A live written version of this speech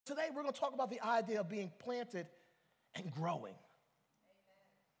Today, we're going to talk about the idea of being planted and growing.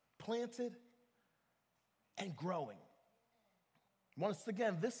 Planted and growing. Once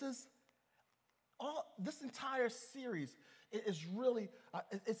again, this entire series is really,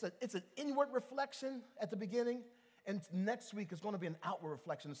 it's an inward reflection at the beginning, and next week is going to be an outward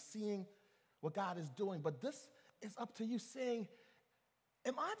reflection of seeing what God is doing. But this is up to you, saying,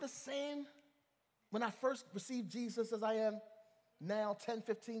 am I the same when I first received Jesus as I am now, 10,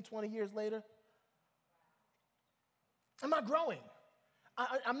 15, 20 years later? Am I growing?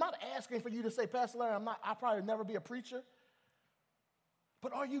 I'm not asking for you to say, Pastor Larry, I'll probably never be a preacher.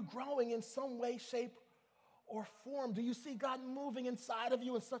 But are you growing in some way, shape, or form? Do you see God moving inside of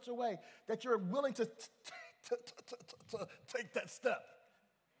you in such a way that you're willing to take that step?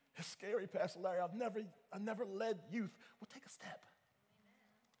 It's scary, Pastor Larry. I've never led youth. Well, take a step.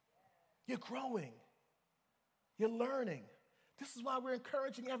 You're growing. You're learning. This is why we're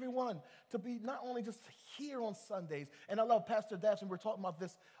encouraging everyone to be not only just here on Sundays, and I love Pastor Dash, and we were talking about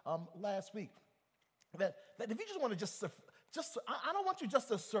this last week, that if you just want to I don't want you just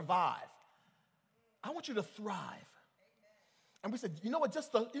to survive. I want you to thrive. And we said, you know what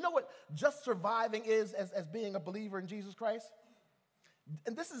just surviving is as being a believer in Jesus Christ?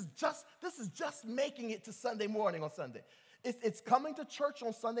 And this is just making it to Sunday morning on Sunday. It's coming to church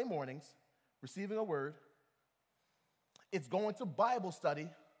on Sunday mornings, receiving a word. It's going to Bible study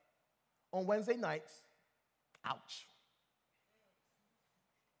on Wednesday nights. Ouch.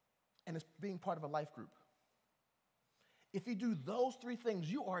 And it's being part of a life group. If you do those three things,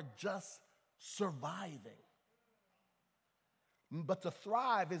 you are just surviving. But to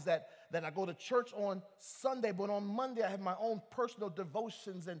thrive is that I go to church on Sunday, but on Monday I have my own personal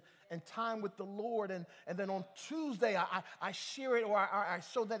devotions and time with the Lord. And then on Tuesday I share it, or I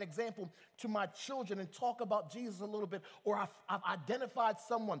show that example to my children and talk about Jesus a little bit. Or I've identified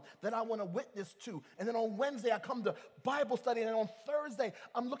someone that I want to witness to. And then on Wednesday I come to Bible study. And then on Thursday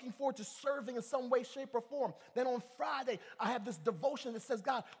I'm looking forward to serving in some way, shape, or form. Then on Friday I have this devotion that says,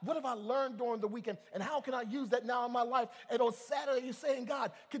 God, what have I learned during the weekend? And how can I use that now in my life? And on Saturday you're saying,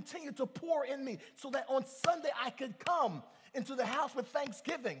 God, continue to pour in me so that on Sunday I could come into the house with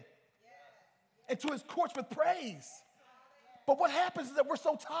thanksgiving and to his courts with praise. But what happens is that we're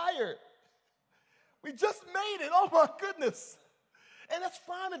so tired. We just made it. Oh my goodness. And that's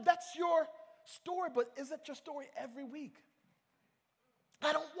fine if that's your story, but is that your story every week?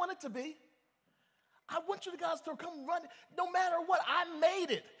 I don't want it to be. I want you guys to come run. No matter what, I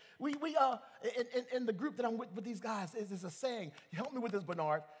made it. We in the group that I'm with these guys, is a saying. You help me with this,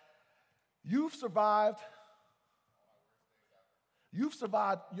 Bernard. You've survived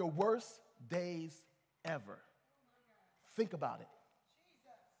your worst days ever. Think about it.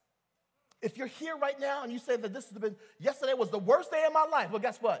 If you're here right now and you say that yesterday was the worst day of my life, well,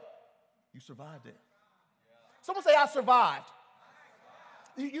 guess what? You survived it. Someone say, I survived.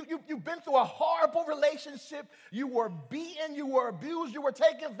 You've been through a horrible relationship. You were beaten, you were abused, you were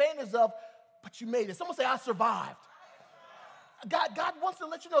taken advantage of, but you made it. Someone say, I survived. God wants to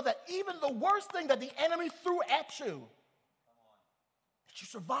let you know that even the worst thing that the enemy threw at you, that you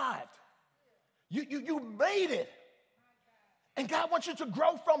survived. You made it. And God wants you to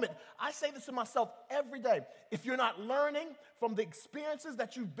grow from it. I say this to myself every day. If you're not learning from the experiences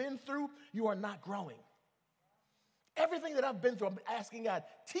that you've been through, you are not growing. Everything that I've been through, I'm asking God,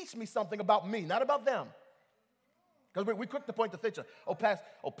 teach me something about me, not about them. Because we're quick to point the picture. Oh,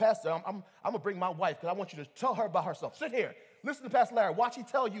 Pastor, I'm going to bring my wife because I want you to tell her about herself. Sit here. Listen to Pastor Larry. Watch he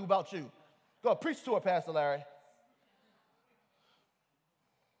tell you about you. Go preach to her, Pastor Larry.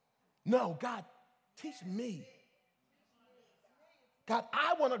 No, God, teach me. God,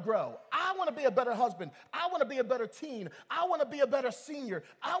 I want to grow. I want to be a better husband. I want to be a better teen. I want to be a better senior.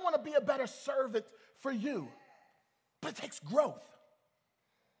 I want to be a better servant for you. But it takes growth.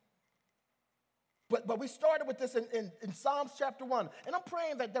 But we started with this in Psalms chapter 1. And I'm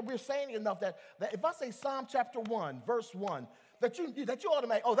praying that we're saying enough that if I say Psalm chapter 1, verse 1, that you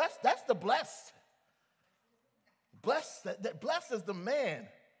automatically, oh, that's the blessed. Blessed is the man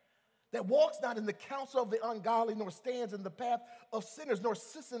that walks not in the counsel of the ungodly, nor stands in the path of sinners, nor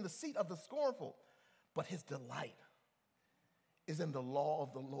sits in the seat of the scornful. But his delight is in the law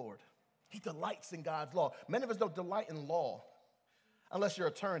of the Lord. He delights in God's law. Many of us don't delight in law unless you're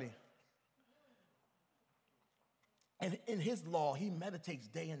an attorney. And in his law, he meditates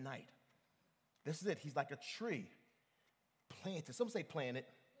day and night. This is it. He's like a tree planted. Some say planted.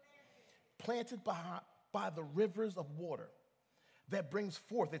 Planted by the rivers of water that brings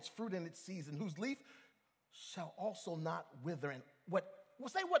forth its fruit in its season, whose leaf shall also not wither. And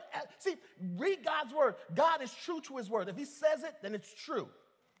read God's word. God is true to his word. If he says it, then it's true.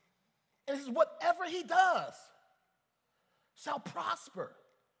 And he says, whatever he does shall prosper.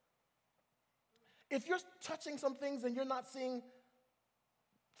 If you're touching some things and you're not seeing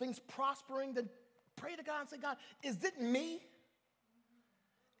things prospering, then pray to God and say, God, is it me?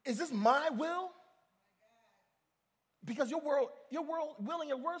 Is this my will? Because your will and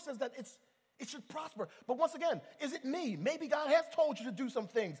your word says that it should prosper. But once again, is it me? Maybe God has told you to do some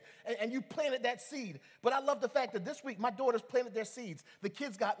things and you planted that seed. But I love the fact that this week my daughters planted their seeds. The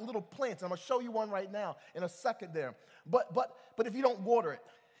kids got little plants. I'm going to show you one right now in a second there. But if you don't water it,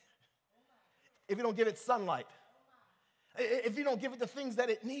 if you don't give it sunlight, if you don't give it the things that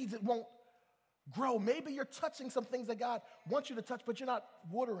it needs, it won't grow. Maybe you're touching some things that God wants you to touch, but you're not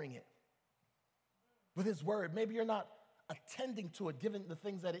watering it with his word. Maybe you're not attending to it, giving the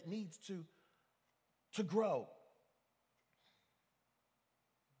things that it needs to grow.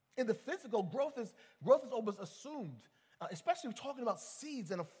 In the physical, growth is always assumed, especially we're talking about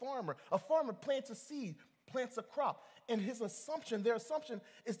seeds and a farmer. A farmer plants a seed, plants a crop, and their assumption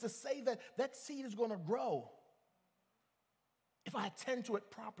is to say that that seed is going to grow if I attend to it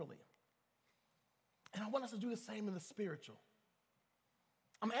properly. And I want us to do the same in the spiritual.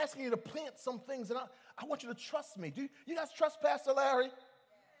 I'm asking you to plant some things, and I want you to trust me. Do you guys trust Pastor Larry?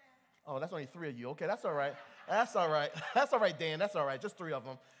 Oh, that's only 3 of you. Okay, that's all right. That's all right. That's all right, Dan. That's all right. Just 3 of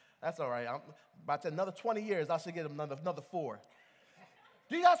them. That's all right. About another 20 years, I should get another 4.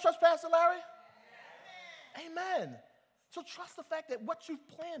 Do you guys trust Pastor Larry? Amen. So trust the fact that what you've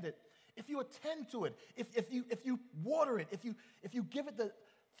planted, if you attend to it, if you water it, if you give it the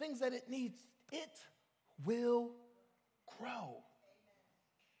things that it needs, it will grow.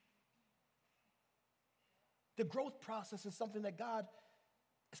 The growth process is something that God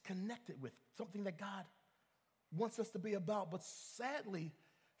is connected with, something that God wants us to be about. But sadly,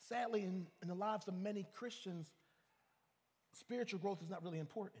 in the lives of many Christians, spiritual growth is not really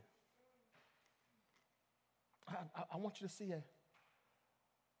important. I want you to see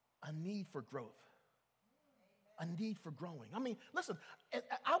a need for growth, a need for growing. I mean, listen,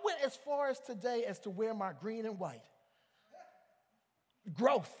 I went as far as today as to wear my green and white.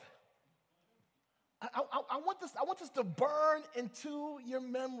 Growth. I want this to burn into your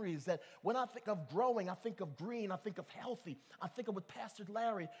memories, that when I think of growing, I think of green, I think of healthy, I think of what Pastor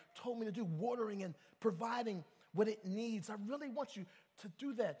Larry told me to do, watering and providing what it needs. I really want you to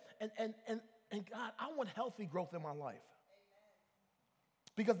do that. And God, I want healthy growth in my life.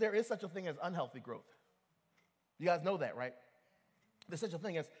 Because there is such a thing as unhealthy growth. You guys know that, right? There's such a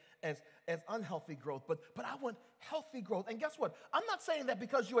thing as unhealthy growth, but I want healthy growth. And guess what? I'm not saying that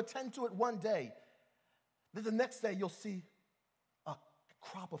because you attend to it one day, that the next day you'll see a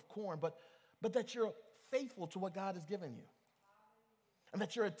crop of corn, but that you're faithful to what God has given you. And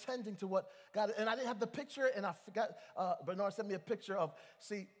that you're attending to what God, and I didn't have the picture, and I forgot, Bernard sent me a picture of,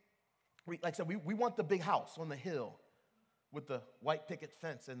 like I said, we want the big house on the hill with the white picket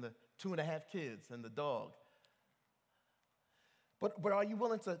fence and the 2.5 kids and the dog. But are you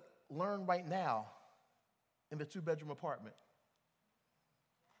willing to learn right now in the 2-bedroom apartment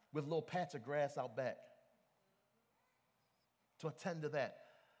with a little patch of grass out back to attend to that?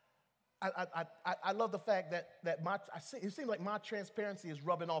 I love the fact that it seems like my transparency is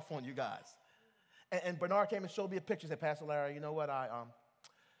rubbing off on you guys. And Bernard came and showed me a picture. He said, Pastor Larry, you know what? A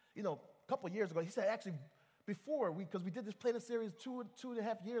couple of years ago, he said, actually, before, because we did this planning series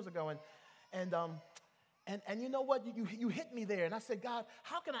 2.5 years ago, and you know what? You hit me there. And I said, God,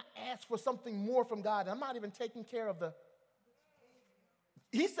 how can I ask for something more from God? I'm not even taking care of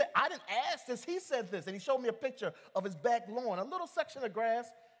He said, I didn't ask this. He said this. And he showed me a picture of his back lawn, a little section of grass,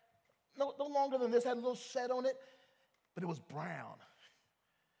 no longer than this, had a little shed on it, but it was brown.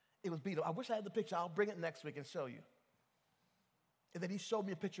 It was beautiful. I wish I had the picture. I'll bring it next week and show you. And then he showed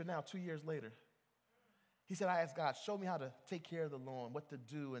me a picture now, 2 years later. He said, I asked God, show me how to take care of the lawn, what to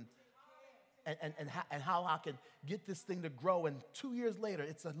do, and how I can get this thing to grow. And 2 years later,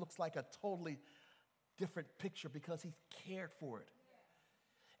 it looks like a totally different picture because he cared for it.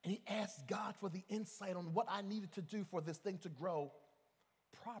 And he asked God for the insight on what I needed to do for this thing to grow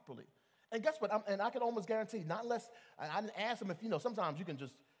properly. And guess what? I can almost guarantee, not unless, I didn't ask him if, sometimes you can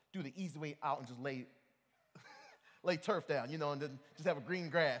just do the easy way out and just lay turf down, and then just have a green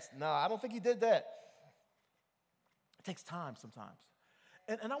grass. No, I don't think he did that. It takes time sometimes.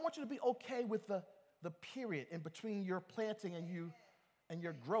 And I want you to be okay with the period in between your planting and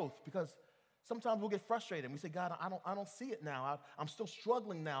your growth, because sometimes we'll get frustrated. We say, God, I don't see it now. I'm still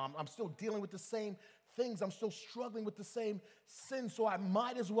struggling now. I'm still dealing with the same things. I'm still struggling with the same sin, so I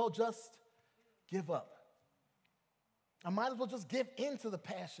might as well just give up. I might as well just give in to the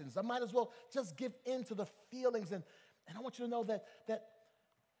passions. I might as well just give in to the feelings. And I want you to know that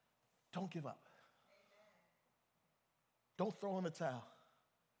Don't give up. Don't throw in the towel.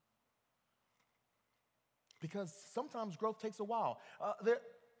 Because sometimes growth takes a while.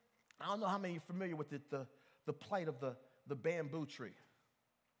 I don't know how many are familiar with the plight of the bamboo tree.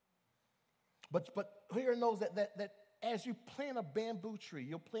 But here knows that as you plant a bamboo tree,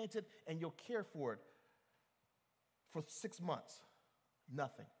 you'll plant it and you'll care for it for 6 months.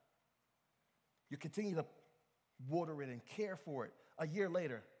 Nothing. You continue to water it and care for it. A year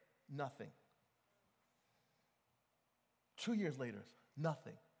later, nothing. 2 years later,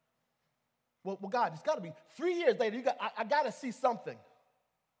 nothing. Well, God, it's got to be 3 years later. I got to see something.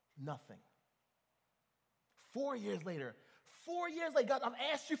 Nothing. 4 years later. 4 years later, God,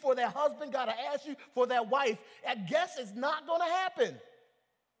 I've asked you for that husband. God, I asked you for that wife. I guess it's not going to happen.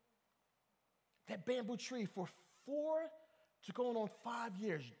 That bamboo tree for 4 to going on 5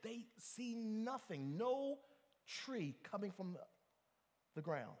 years, they see nothing. No tree coming from the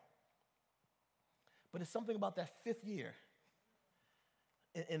ground. But it's something about that 5th year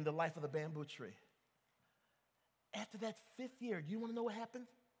in the life of the bamboo tree. After that 5th year, do you want to know what happened?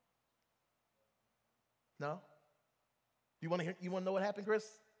 No? You want to know what happened, Chris?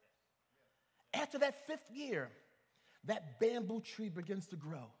 After that 5th year, that bamboo tree begins to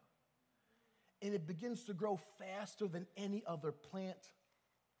grow. And it begins to grow faster than any other plant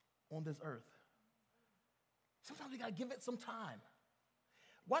on this earth. Sometimes we got to give it some time.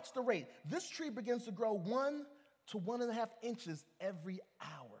 Watch the rate. This tree begins to grow 1 to 1.5 inches every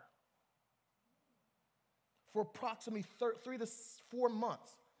hour. For approximately 3 to 4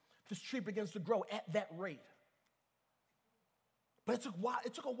 months, this tree begins to grow at that rate. But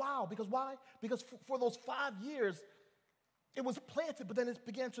it took a while. Because why? Because for those 5 years, it was planted, but then it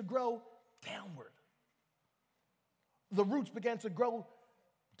began to grow downward. The roots began to grow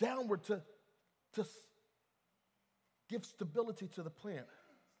downward to give stability to the plant.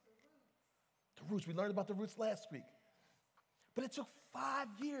 The roots, we learned about the roots last week. But it took 5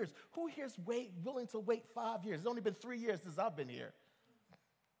 years. Who here is willing to wait 5 years? It's only been 3 years since I've been here.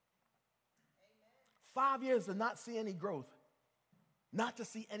 5 years to not see any growth. Not to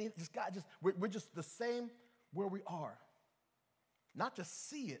see any, we're just the same where we are. Not to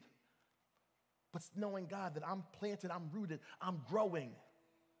see it, but knowing, God, that I'm planted, I'm rooted, I'm growing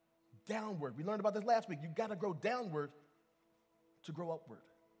downward. We learned about this last week. You got to grow downward to grow upward.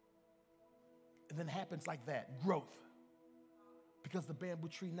 And then it happens like that, growth. Because the bamboo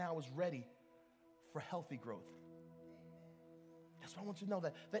tree now is ready for healthy growth. That's why I want you to know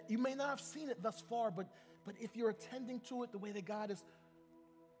that you may not have seen it thus far, but if you're attending to it the way that God has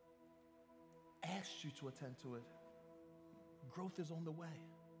asked you to attend to it, growth is on the way.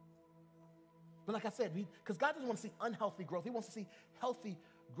 But like I said, because God doesn't want to see unhealthy growth. He wants to see healthy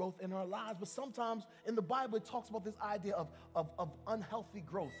growth in our lives. But sometimes in the Bible, it talks about this idea of unhealthy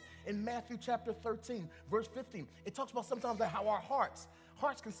growth. In Matthew chapter 13, verse 15, it talks about sometimes that how our hearts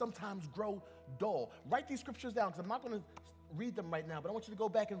can sometimes grow dull. Write these scriptures down, because I'm not going to read them right now, but I want you to go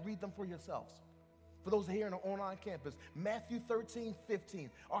back and read them for yourselves. For those here in our online campus, Matthew 13,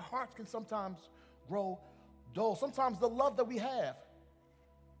 15. Our hearts can sometimes grow dull. Sometimes the love that we have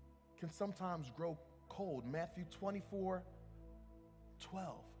can sometimes grow cold. Matthew 24,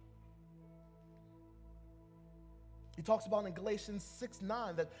 12. He talks about in Galatians 6,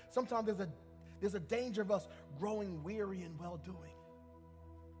 9 that sometimes there's a danger of us growing weary in well-doing.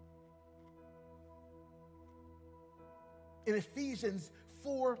 In Ephesians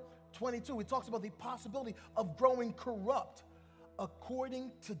 4:22, he talks about the possibility of growing corrupt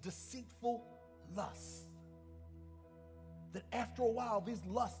according to deceitful lusts. That after a while, these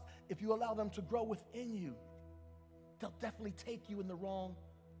lusts, if you allow them to grow within you, they'll definitely take you in the wrong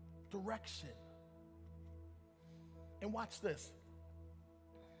direction. And watch this.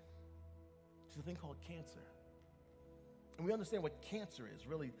 There's a thing called cancer. And we understand what cancer is,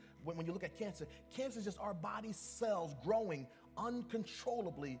 really. When you look at cancer, cancer is just our body's cells growing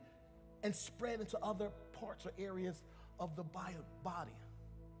uncontrollably and spread into other parts or areas of the body.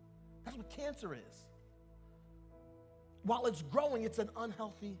 That's what cancer is. While it's growing, it's an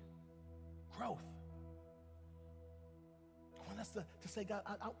unhealthy growth. I want us to say, God,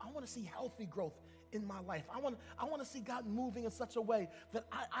 I want to see healthy growth in my life. I want to see God moving in such a way that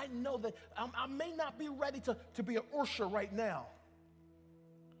I know that I may not be ready to be an usher right now.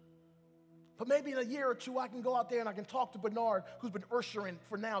 But maybe in a year or two, I can go out there and I can talk to Bernard, who's been ushering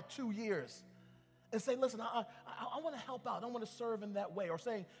for now 2 years, and say, listen, I want to help out. I want to serve in that way. Or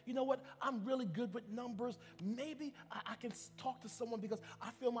saying, you know what, I'm really good with numbers. Maybe I can talk to someone because I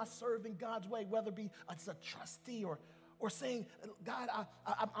feel my serving God's way, whether it be as a trustee or saying, God,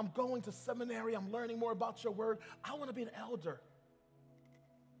 I'm going to seminary. I'm learning more about your word. I want to be an elder.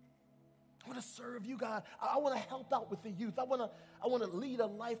 to serve you, God. I want to help out with the youth. I want to lead a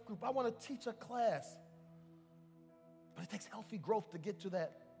life group. I want to teach a class. But it takes healthy growth to get to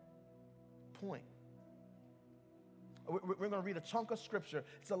that point. We're going to read a chunk of scripture.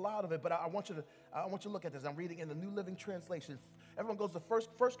 It's a lot of it, but I want you to look at this. I'm reading in the New Living Translation. Everyone goes to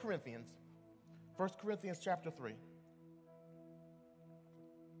 1 Corinthians. 1 Corinthians chapter 3.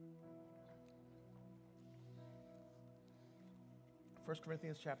 1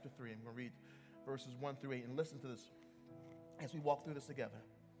 Corinthians chapter 3. I'm going to read verses 1 through 8 and listen to this as we walk through this together.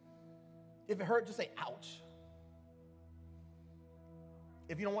 If it hurt, just say, ouch.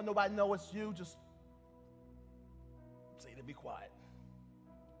 If you don't want nobody to know it's you, just say to be quiet.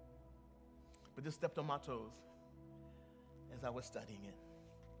 But this stepped on my toes as I was studying it.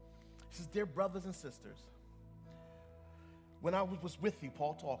 It says, dear brothers and sisters, when I was with you,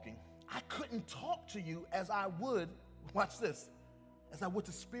 Paul talking, I couldn't talk to you as I would, watch this, as I would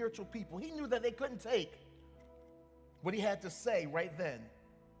to spiritual people. He knew that they couldn't take what he had to say right then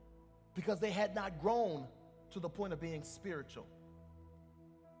because they had not grown to the point of being spiritual.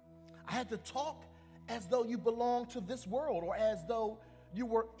 I had to talk as though you belonged to this world or as though you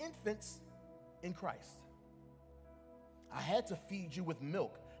were infants in Christ. I had to feed you with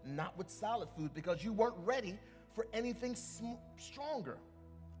milk, not with solid food, because you weren't ready for anything stronger.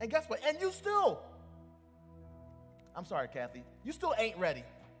 And guess what? And you still, I'm sorry, Kathy, you still ain't ready.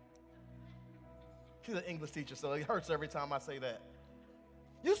 She's an English teacher, so it hurts every time I say that.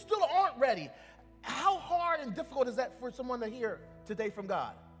 You still aren't ready. How hard and difficult is that for someone to hear today from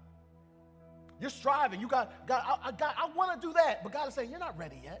God? You're striving. You God, I want to do that, but God is saying, you're not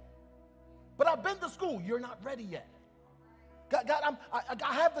ready yet. But I've been to school. You're not ready yet. God,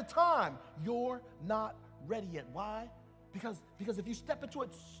 I have the time. You're not ready yet. Why? Because if you step into it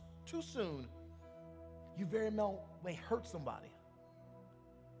too soon, you very well may hurt somebody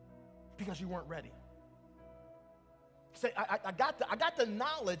because you weren't ready. Say, I got the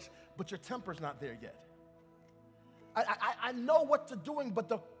knowledge, but your temper's not there yet. I know what to doing, but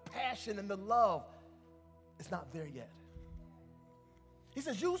the passion and the love is not there yet. He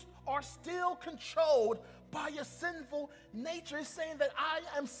says, you are still controlled by your sinful nature. He's saying that I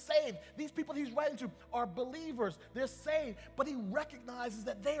am saved. These people he's writing to are believers. They're saved, but he recognizes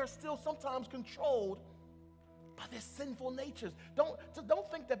that they are still sometimes controlled by their sinful natures.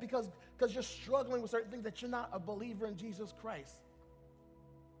 Don't think that because you're struggling with certain things that you're not a believer in Jesus Christ.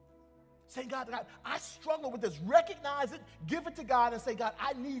 Say, God, I struggle with this. Recognize it, give it to God, and say, God,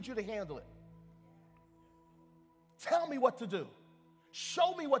 I need you to handle it. Tell me what to do.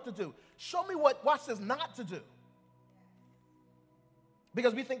 Show me what to do. Show me what, watch this, not to do.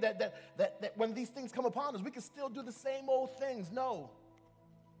 Because we think that when these things come upon us, we can still do the same old things. No,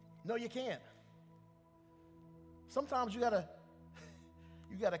 you can't. Sometimes you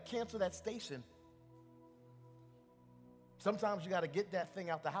gotta cancel that station. Sometimes you gotta get that thing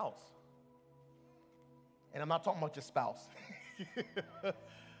out the house. And I'm not talking about your spouse.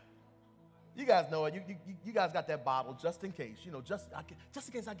 You guys know it. You guys got that bottle just in case. You know, just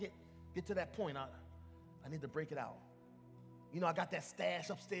in case I get to that point, I need to break it out. You know, I got that stash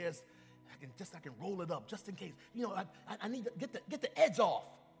upstairs. I can roll it up just in case. You know, I need to get the edge off,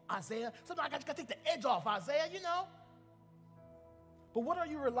 Isaiah. Sometimes I got to take the edge off, Isaiah, you know. But what are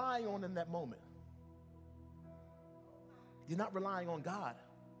you relying on in that moment? You're not relying on God.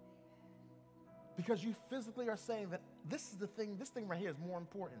 Because you physically are saying that this thing right here is more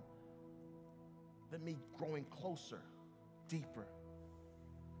important than me growing closer, deeper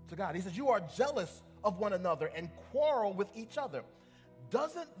to God. He says, you are jealous of one another and quarrel with each other.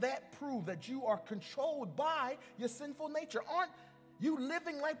 Doesn't that prove that you are controlled by your sinful nature? Aren't you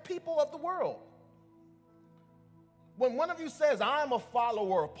living like people of the world? When one of you says, I am a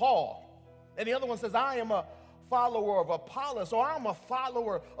follower of Paul, and the other one says, I am a follower of Apollos, or I'm a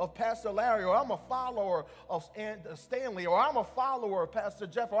follower of Pastor Larry, or I'm a follower of Stanley, or I'm a follower of Pastor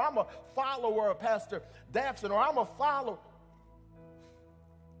Jeff, or I'm a follower of Pastor Daxon, or I'm a follower.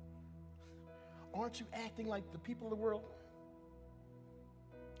 Aren't you acting like the people of the world?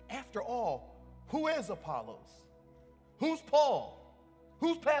 After all, who is Apollos? Who's Paul?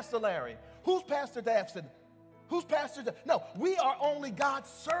 Who's Pastor Larry? Who's Pastor Daxon? Who's Pastor Jeff? No, we are only God's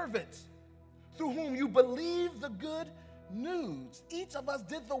servants, through whom you believe the good news. Each of us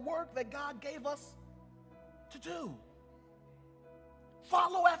did the work that God gave us to do.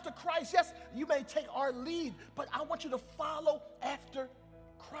 Follow after Christ. Yes, you may take our lead, but I want you to follow after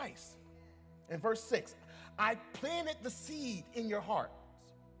Christ. In verse 6, I planted the seed in your hearts.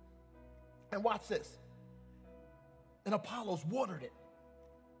 And watch this. And Apollos watered it.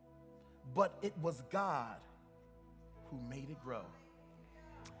 But it was God who made it grow.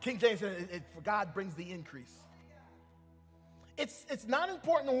 King James said, for God brings the increase. It's not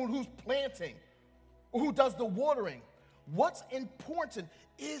important who's planting or who does the watering. What's important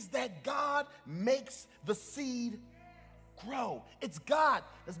is that God makes the seed grow. It's God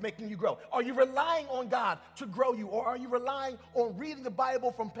that's making you grow. Are you relying on God to grow you, or are you relying on reading the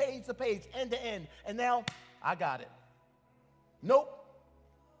Bible from page to page, end to end, and now I got it? Nope.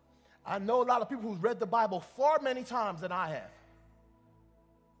 I know a lot of people who've read the Bible far many times than I have,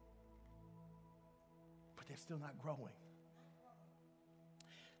 but they're still not growing.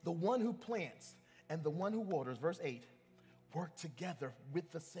 The one who plants and the one who waters, verse 8, work together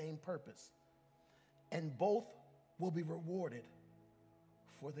with the same purpose, and both will be rewarded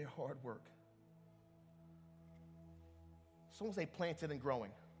for their hard work. Someone say planted and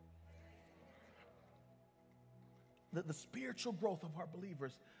growing. The spiritual growth of our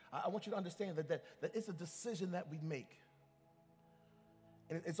believers, I want you to understand that it's a decision that we make.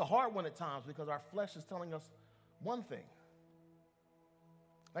 And it's a hard one at times because our flesh is telling us one thing.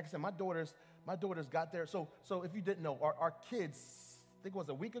 Like I said, my daughters got there. So if you didn't know, our kids, I think it was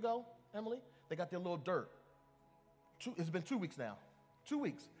a week ago, Emily, they got their little dirt. It's been 2 weeks now. 2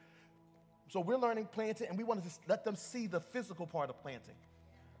 weeks. So we're learning planting, and we wanted to let them see the physical part of planting.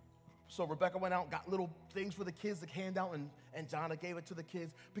 So Rebecca went out and got little things for the kids to hand out, and Jonna gave it to the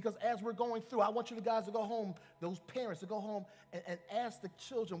kids. Because as we're going through, I want you guys to go home, those parents to go home and ask the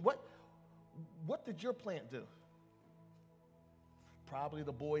children, what did your plant do? Probably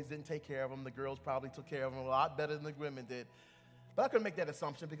the boys didn't take care of them. The girls probably took care of them a lot better than the women did. But I couldn't make that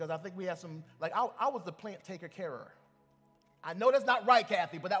assumption because I think we have some, like I was the plant taker carer. I know that's not right,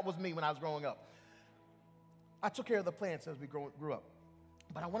 Kathy, but that was me when I was growing up. I took care of the plants as we grew up.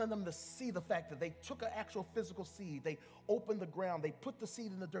 But I wanted them to see the fact that they took an actual physical seed, they opened the ground, they put the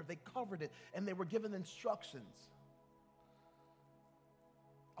seed in the dirt, they covered it, and they were given instructions.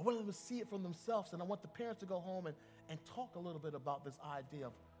 I wanted them to see it for themselves, and I want the parents to go home and talk a little bit about this idea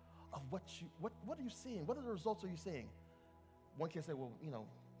of what are you seeing? What are the results are you seeing? One kid said, well,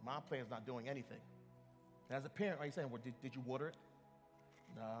 my plant's not doing anything. And as a parent, are you saying, well, did you water it?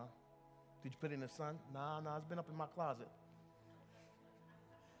 No. Did you put it in the sun? No, it's been up in my closet.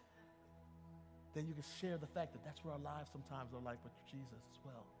 Then you can share the fact that that's where our lives sometimes are like with Jesus as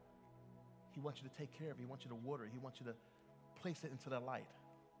well. He wants you to take care of it. He wants you to water it. He wants you to place it into the light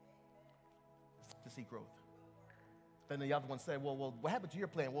to see growth. Then the other one said, well, what happened to your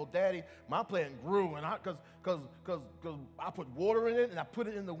plant? Well, Daddy, my plant grew, and because I put water in it, and I put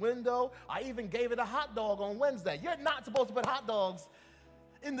it in the window. I even gave it a hot dog on Wednesday. You're not supposed to put hot dogs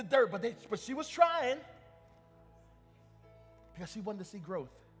in the dirt, but she was trying because she wanted to see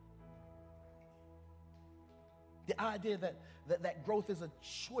growth. The idea that growth is a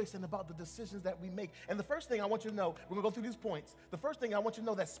choice and about the decisions that we make. And the first thing I want you to know, we're going to go through these points. The first thing I want you to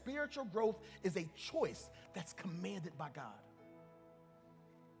know that spiritual growth is a choice that's commanded by God.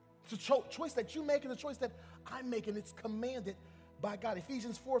 It's a choice that you make and a choice that I make, and it's commanded by God.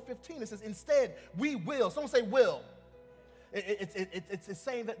 Ephesians 4:15, it says, instead, we will. Someone say will. It's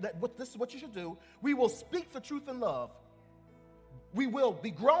saying that this is what you should do. We will speak the truth in love. We will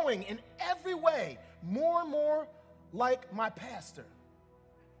be growing in every way, more and more like my pastor.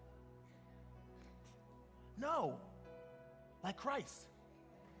 No, like Christ,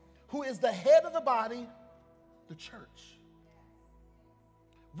 who is the head of the body, the church.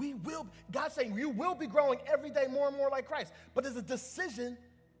 God's saying you will be growing every day more and more like Christ, but it's a decision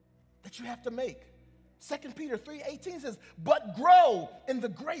that you have to make. 2 Peter 3:18 says, but grow in the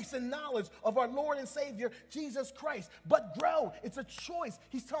grace and knowledge of our Lord and Savior, Jesus Christ. But grow. It's a choice.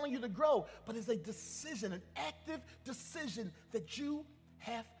 He's telling you to grow, but it's a decision, an active decision that you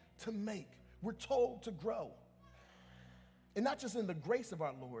have to make. We're told to grow. And not just in the grace of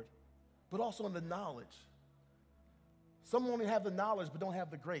our Lord, but also in the knowledge. Some only have the knowledge, but don't have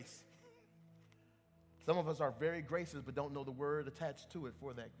the grace. Some of us are very gracious, but don't know the word attached to it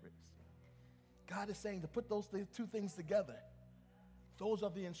for that grace. God is saying to put those two things together. Those are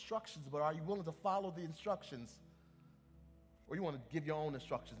the instructions, but are you willing to follow the instructions? Or you want to give your own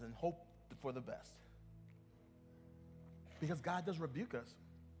instructions and hope for the best? Because God does rebuke us.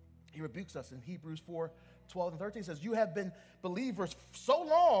 He rebukes us in Hebrews 4:12 and 13 says, you have been believers so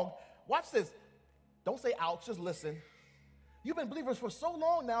long. Watch this. Don't say ouch, just listen. You've been believers for so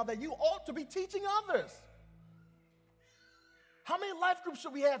long now that you ought to be teaching others. How many life groups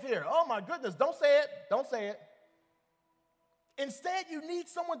should we have here? Oh my goodness, don't say it, don't say it. Instead, you need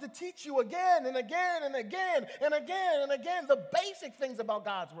someone to teach you again and again and again and again and again the basic things about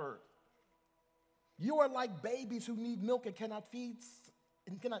God's word. You are like babies who need milk and cannot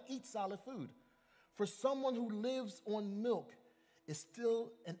eat solid food. For someone who lives on milk is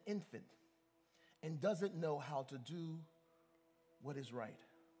still an infant and doesn't know how to do what is right.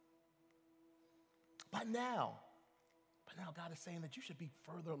 By now, God is saying that you should be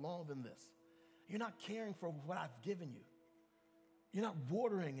further along than this. You're not caring for what I've given you. You're not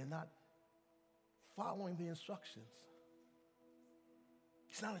watering and not following the instructions.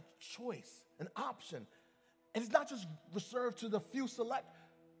 It's not a choice, an option. And it's not just reserved to the few select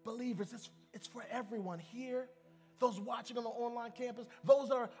believers. It's for everyone here, those watching on the online campus, those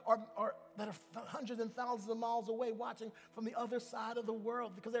that are hundreds and thousands of miles away watching from the other side of the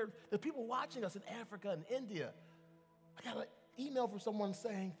world, because there are people watching us in Africa and India. I got an email from someone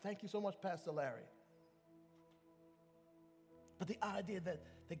saying, thank you so much, Pastor Larry. But the idea that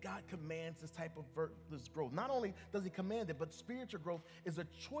God commands this type of this growth. Not only does he command it, but spiritual growth is a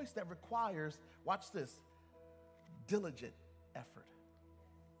choice that requires, watch this, diligent effort.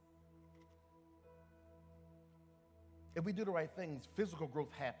 If we do the right things, physical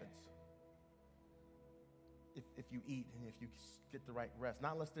growth happens. If you eat and if you get the right rest.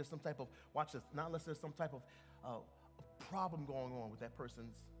 Not unless there's some type of, watch this, not unless there's some type of problem going on with that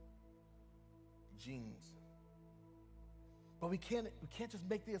person's genes. But we can't just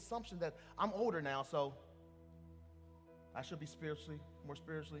make the assumption that I'm older now, so I should be more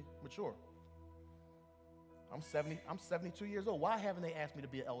spiritually mature. I'm 72 years old. Why haven't they asked me to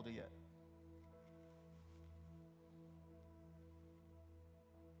be an elder yet?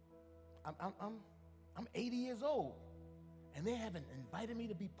 I'm 80 years old, and they haven't invited me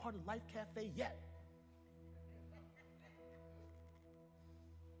to be part of Life Cafe yet.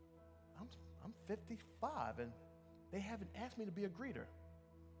 I'm 55, and they haven't asked me to be a greeter.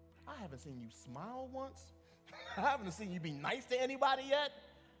 I haven't seen you smile once. I haven't seen you be nice to anybody yet.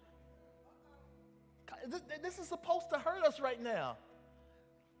 This is supposed to hurt us right now.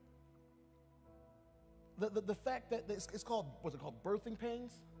 The fact that it's called, what's it called, birthing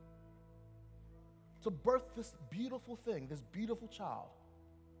pains? To birth this beautiful thing, this beautiful child,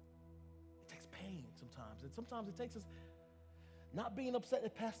 it takes pain sometimes. And sometimes it takes us not being upset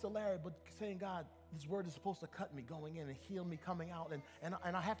at Pastor Larry, but saying, God, this word is supposed to cut me going in and heal me coming out.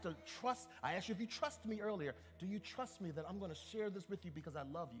 And I have to trust. I asked you if you trust me earlier. Do you trust me that I'm going to share this with you because I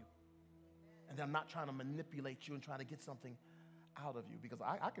love you? And that I'm not trying to manipulate you and try to get something out of you, because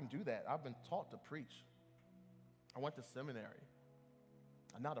I can do that. I've been taught to preach. I went to seminary.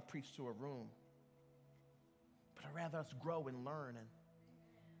 I'm not to preach to a room. But I'd rather us grow and learn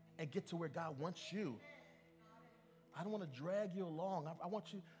and get to where God wants you. I don't want to drag you along. I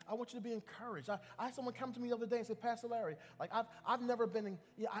want you to be encouraged. I had someone come to me the other day and say, Pastor Larry, like I've never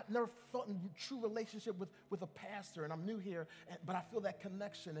felt in true relationship with a pastor, and I'm new here, but I feel that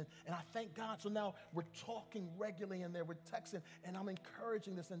connection, and I thank God. So now we're talking regularly in there, we're texting, and I'm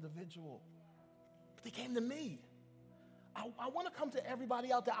encouraging this individual. But they came to me. I want to come to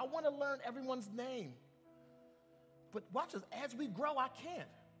everybody out there. I want to learn everyone's name. But watch this, as we grow, I can't.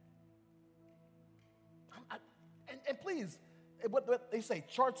 And please, what they say,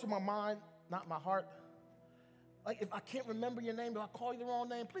 charts in my mind, not my heart. Like, if I can't remember your name, if I call you the wrong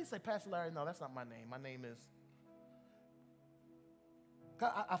name, please say, Pastor Larry, no, that's not my name. My name is,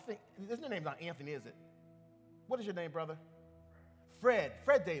 I think, your name's not Anthony, is it? What is your name, brother? Fred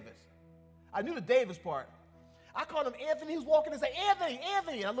Davis. I knew the Davis part. I called him Anthony. He was walking and said,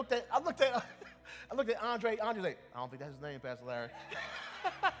 Anthony. And I looked at Andre. Andre's like, I don't think that's his name, Pastor Larry.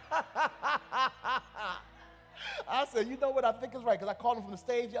 I said, you know what, I think it's right, because I called him from the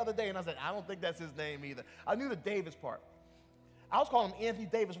stage the other day, and I said, I don't think that's his name either. I knew the Davis part. I was calling him Anthony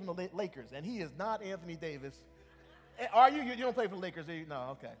Davis from the Lakers, and he is not Anthony Davis. Are you? You don't play for the Lakers, do you? No,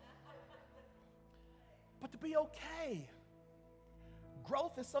 okay. But to be okay.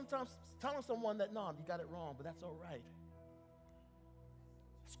 Growth is sometimes telling someone that, no, you got it wrong, but that's all right.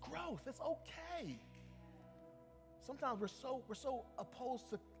 It's growth. It's okay. Sometimes we're so opposed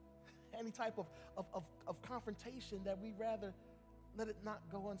to any type of confrontation that we rather let it not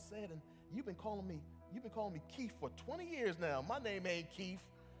go unsaid. And you've been calling me Keith for 20 years now. My name ain't Keith.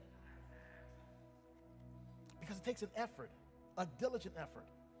 Because it takes an effort, a diligent effort.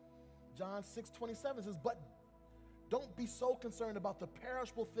 John 6:27 says, but don't be so concerned about the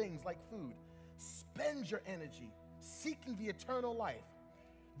perishable things like food. Spend your energy seeking the eternal life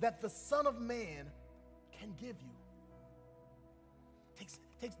that the Son of Man can give you.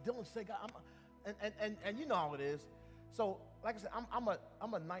 Takes diligence to say, God, and you know how it is. So, like I said,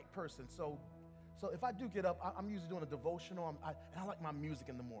 I'm a night person. So if I do get up, I'm usually doing a devotional, and I like my music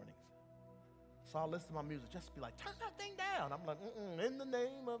in the mornings. So I'll listen to my music, just be like, turn that thing down. I'm like, in the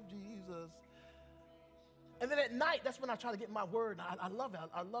name of Jesus. And then at night, that's when I try to get my word. And I love it.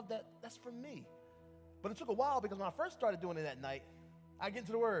 I love that. That's for me. But it took a while, because when I first started doing it at night, I get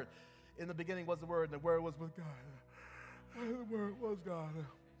into the word. In the beginning was the word, and the word was with God. The word was God.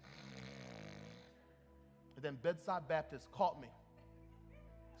 And then Bedside Baptist caught me,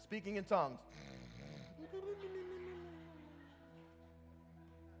 speaking in tongues.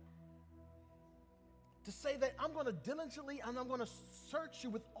 To say that I'm going to diligently and I'm going to search you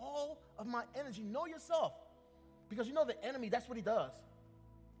with all of my energy. Know yourself. Because you know the enemy, that's what he does.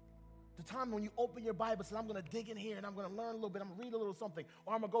 The time when you open your Bible, says, I'm going to dig in here and I'm going to learn a little bit, I'm going to read a little something,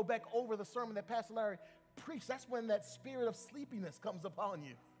 or I'm going to go back over the sermon that Pastor Larry preached. That's when that spirit of sleepiness comes upon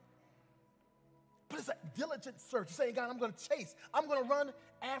you. But it's a diligent search. You're saying, God, I'm going to chase. I'm going to run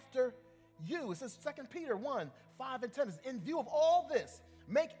after you. It says 2 Peter 1, 5 and 10 is in view of all this,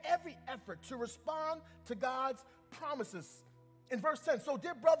 make every effort to respond to God's promises. In verse 10, so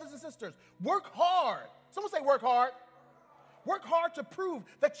dear brothers and sisters, work hard. Someone say work hard. Work hard to prove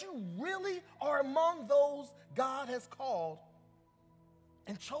that you really are among those God has called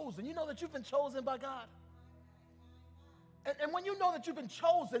and chosen. You know that you've been chosen by God. And when you know that you've been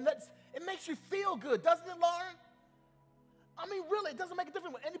chosen, it makes you feel good, doesn't it, Lauren? I mean, really, it doesn't make a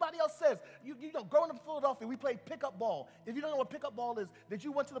difference what anybody else says. You know, growing up in Philadelphia, we played pickup ball. If you don't know what pickup ball is, that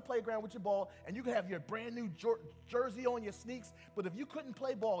you went to the playground with your ball, and you could have your brand new jersey on, your sneaks, but if you couldn't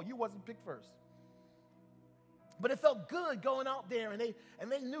play ball, you wasn't picked first. But it felt good going out there, and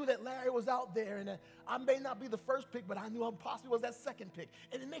they knew that Larry was out there, and I may not be the first pick, but I knew I possibly was that second pick.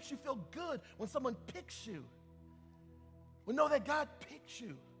 And it makes you feel good when someone picks you. We know that God picked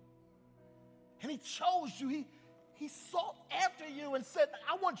you, and he chose you. He sought after you and said,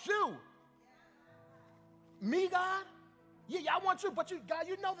 I want you. Me, God? Yeah, I want you, but God,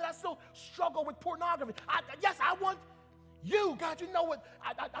 you know that I still struggle with pornography. Yes, I want you, God. You know what?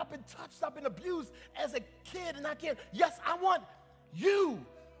 I've been touched, I've been abused as a kid, and I can't. Yes, I want you.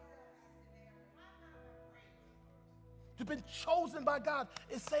 You've been chosen by God.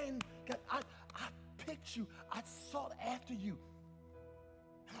 It's saying, God, I picked you. I sought after you,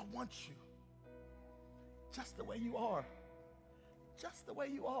 and I want you. Just the way you are. Just the way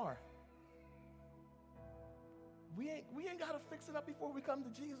you are. We ain't got to fix it up before we come to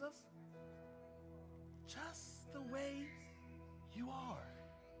Jesus. Just the way you are.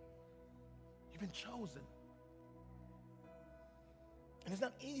 You've been chosen. And it's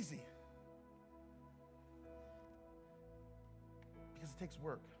not easy. Because it takes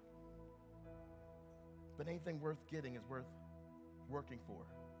work. But anything worth getting is worth working for.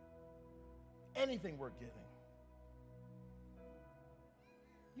 Anything worth getting.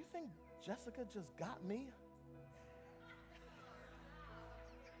 You think Jessica just got me?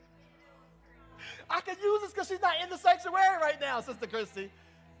 I can use this because she's not in the sanctuary right now, Sister Christy.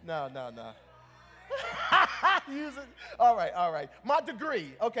 No. Use it. All right. My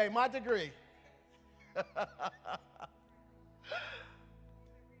degree. Okay, my degree.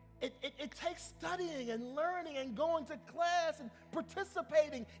 It takes studying and learning and going to class and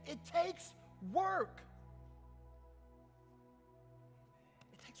participating. It takes work.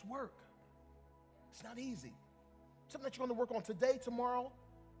 It takes work. It's not easy. Something that you're going to work on today, tomorrow,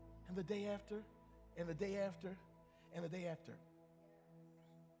 and the day after, and the day after, and the day after.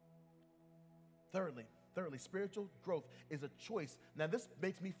 Thirdly, spiritual growth is a choice. Now, this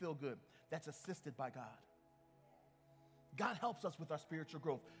makes me feel good. That's assisted by God. God helps us with our spiritual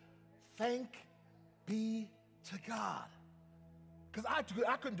growth. Thank be to God. Because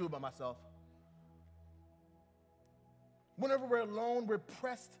I couldn't do it by myself. Whenever we're alone, we're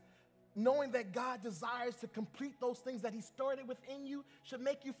pressed. Knowing that God desires to complete those things that he started within you should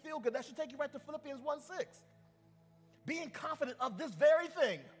make you feel good. That should take you right to Philippians 1:6. Being confident of this very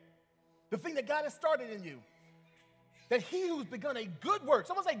thing, the thing that God has started in you, that he who's begun a good work,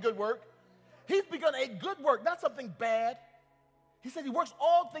 someone say good work, he's begun a good work, not something bad. He said he works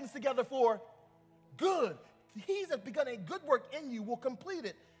all things together for good. He that begun a good work in you will complete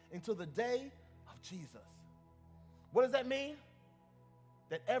it until the day of Jesus. What does that mean?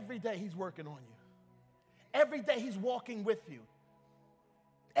 That every day he's working on you. Every day he's walking with you.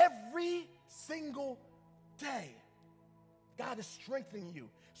 Every single day, God is strengthening you,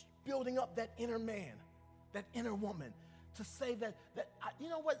 building up that inner man, that inner woman, to say that you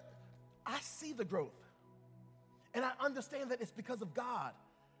know what? I see the growth. And I understand that it's because of God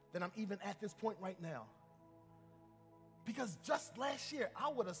that I'm even at this point right now. Because just last year, I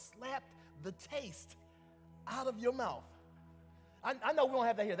would have slapped the taste out of your mouth. I know we don't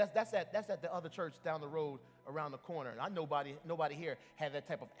have that here. That's at the other church down the road around the corner. And I know nobody here had that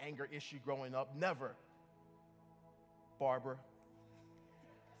type of anger issue growing up. Never. Barbara.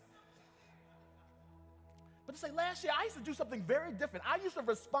 But to say last year, I used to do something very different. I used to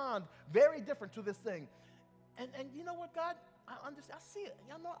respond very different to this thing. And you know what, God? I understand. I see it.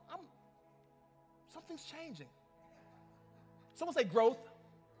 Y'all know something's changing. Someone say growth.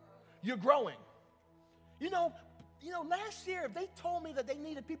 You're growing. You know, last year, if they told me that they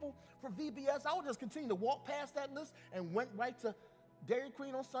needed people for VBS, I would just continue to walk past that list and went right to Dairy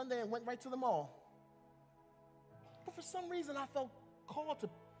Queen on Sunday and went right to the mall. But for some reason, I felt called to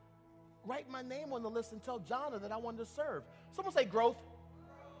write my name on the list and tell Jonna that I wanted to serve. Someone say growth.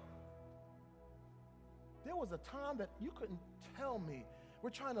 There was a time that you couldn't tell me.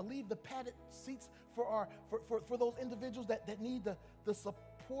 We're trying to leave the padded seats for those individuals that need the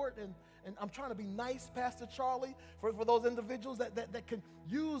support, and I'm trying to be nice, Pastor Charlie, for those individuals that can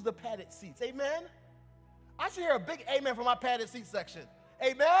use the padded seats. Amen? I should hear a big amen from my padded seat section.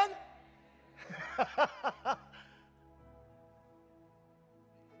 Amen?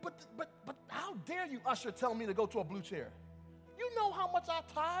 But how dare you, usher, tell me to go to a blue chair? You know how much I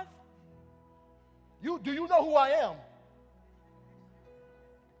tithe? Do you know who I am?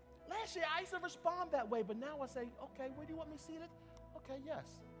 Last year, I used to respond that way, but now I say, okay, where do you want me seated? Okay, yes.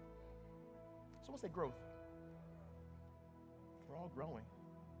 Someone say growth. We're all growing.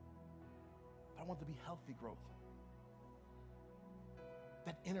 But I want to be healthy growth.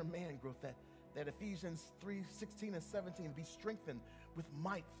 That inner man growth, that Ephesians 3:16 and 17, be strengthened with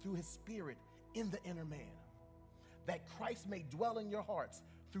might through his spirit in the inner man. That Christ may dwell in your hearts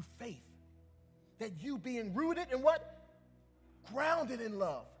through faith. That you being rooted in what? Grounded in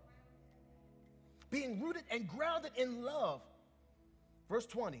love. Being rooted and grounded in love. Verse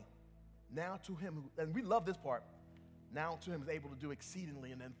 20, now to him who, and we love this part, now to him is able to do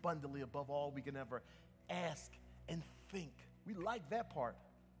exceedingly and abundantly above all we can ever ask and think. We like that part.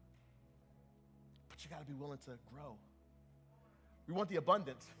 But you got to be willing to grow. We want the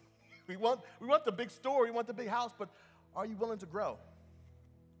abundance. We want the big store, we want the big house, but are you willing to grow?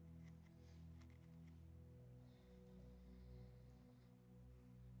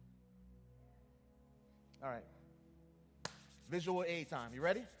 All right. Visual aid time. You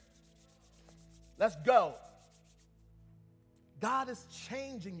ready? Let's go. God is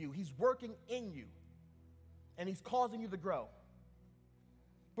changing you. He's working in you. And he's causing you to grow.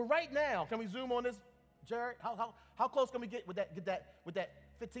 But right now, can we zoom on this, Jared? How close can we get with that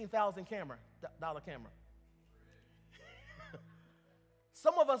 $15,000 dollar camera?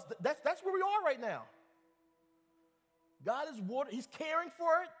 Some of us, that's where we are right now. God is he's caring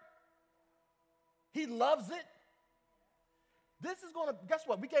for it. He loves it. This is going to, guess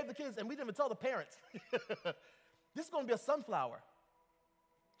what? We gave the kids, and we didn't even tell the parents. This is going to be a sunflower.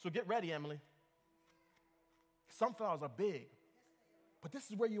 So get ready, Emily. Sunflowers are big. But this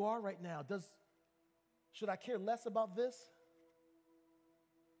is where you are right now. Should I care less about this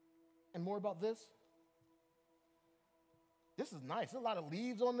and more about this? This is nice. There's a lot of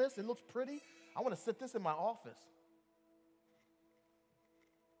leaves on this. It looks pretty. I want to sit this in my office.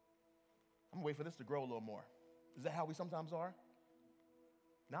 I'm going to wait for this to grow a little more. Is that how we sometimes are?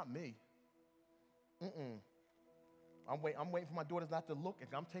 Not me. I'm waiting for my daughters not to look, and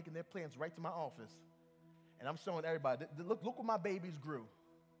I'm taking their plans right to my office. And I'm showing everybody, look what my babies grew.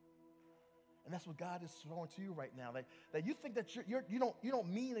 And that's what God is showing to you right now. That you think that you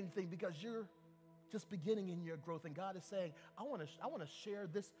don't mean anything because you're just beginning in your growth. And God is saying, I want to share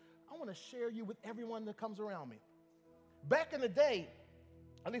this. I want to share you with everyone that comes around me. Back in the day,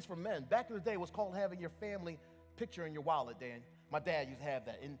 at least for men, back in the day, it was called having your family picture in your wallet, Dan. My dad used to have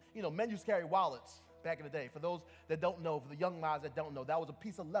that. And, men used to carry wallets back in the day. For those that don't know, for the young guys that don't know, that was a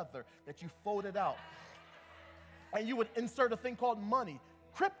piece of leather that you folded out. And you would insert a thing called money.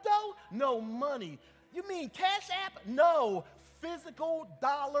 Crypto? No money. You mean Cash App? No. Physical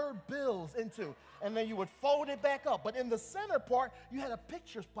dollar bills into. And then you would fold it back up. But in the center part, you had a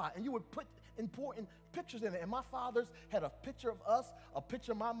picture spot, and you would put important pictures in it. And my father's had a picture of us, a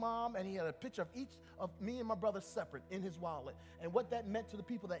picture of my mom, and he had a picture of each of me and my brother separate in his wallet. And what that meant to the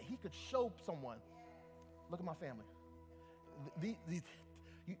people, that he could show someone, look at my family.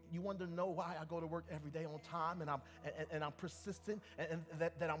 You want to know why I go to work every day on time, and I'm persistent, and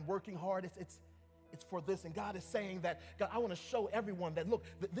that I'm working hard. It's for this. And God is saying that, God, I want to show everyone that, look,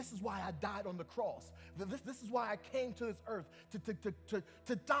 this is why I died on the cross. This is why I came to this earth,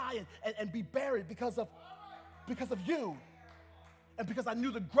 to die and be buried because of you. And because I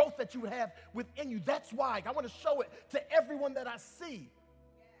knew the growth that you would have within you. That's why I want to show it to everyone that I see.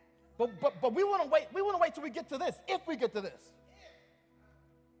 But we want to wait. We want to wait till we get to this, if we get to this.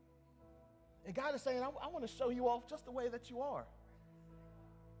 And God is saying, I want to show you off just the way that you are.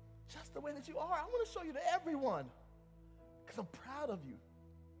 Just the way that you are. I want to show you to everyone because I'm proud of you.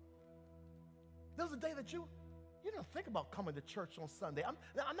 There was a day that you You don't think about coming to church on Sunday.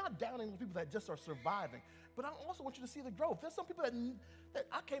 I'm not downing the people that just are surviving, but I also want you to see the growth. There's some people that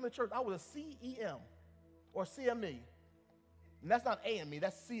I came to church, I was a CEM or CME. And that's not AME,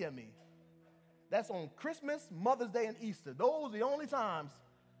 that's CME. That's on Christmas, Mother's Day, and Easter. Those are the only times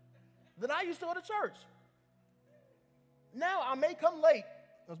that I used to go to church. Now, I may come late.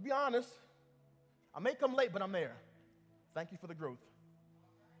 Let's be honest. I may come late, but I'm there. Thank you for the growth.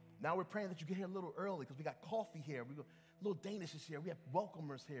 Now we're praying that you get here a little early because we got coffee here. We got little Danish is here. We have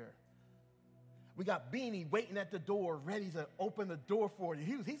welcomers here. We got Beanie waiting at the door, ready to open the door for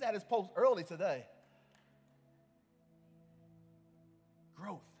you. He's at his post early today.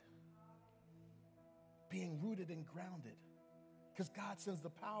 Growth. Being rooted and grounded. Because God sends the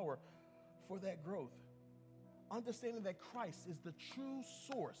power for that growth. Understanding that Christ is the true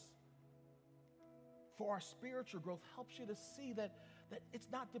source for our spiritual growth helps you to see that it's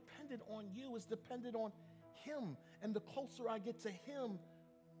not dependent on you, it's dependent on Him. And the closer I get to Him,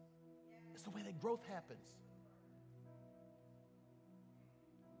 it's the way that growth happens.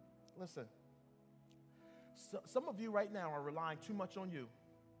 Listen, some of you right now are relying too much on you.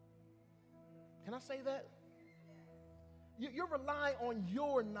 Can I say that? You're relying on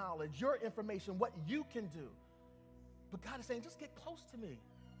your knowledge, your information, what you can do. But God is saying, just get close to me.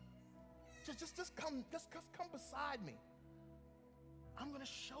 Just come beside me. I'm going to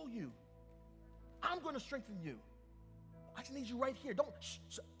show you. I'm going to strengthen you. I just need you right here. Don't,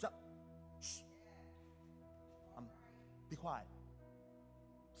 shh. Be quiet.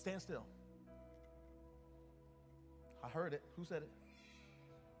 Stand still. I heard it. Who said it?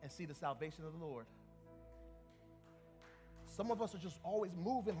 And see the salvation of the Lord. Some of us are just always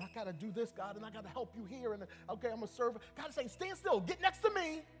moving. I got to do this, God, and I got to help you here. And okay, I'm a server. God is saying, stand still. Get next to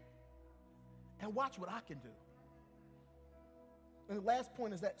me and watch what I can do. And the last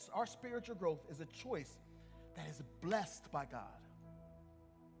point is that our spiritual growth is a choice that is blessed by God.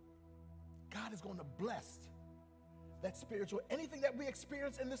 God is going to bless that spiritual. Anything that we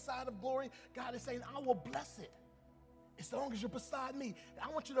experience in this side of glory, God is saying, I will bless it. As long as you're beside me. I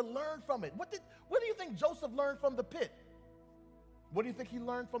want you to learn from it. What do you think Joseph learned from the pit? What do you think he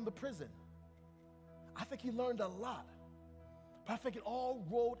learned from the prison? I think he learned a lot. But I think it all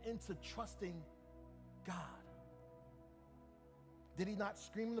rolled into trusting God. Did he not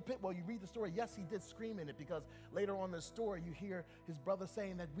scream in the pit? Well, you read the story. Yes, he did scream in it because later on in the story, you hear his brother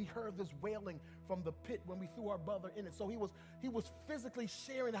saying that we heard this wailing from the pit when we threw our brother in it. So he was physically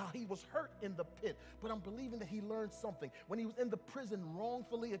sharing how he was hurt in the pit. But I'm believing that he learned something. When he was in the prison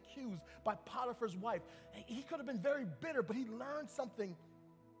wrongfully accused by Potiphar's wife, he could have been very bitter, but he learned something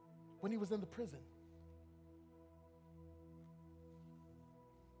when he was in the prison.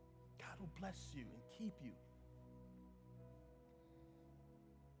 God will bless you and keep you.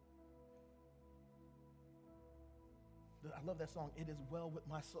 I love that song, It Is Well With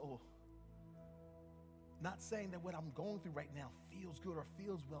My Soul. Not saying that what I'm going through right now feels good or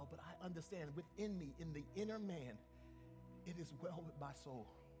feels well, but I understand within me, in the inner man, it is well with my soul.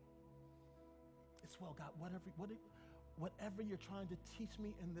 It's well, God, whatever you're trying to teach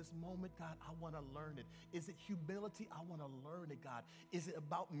me in this moment, God, I want to learn it. Is it humility? I want to learn it, God. Is it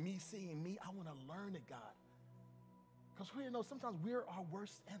about me seeing me? I want to learn it, God. Because we know sometimes we're our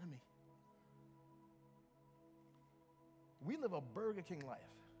worst enemy. We live a Burger King life.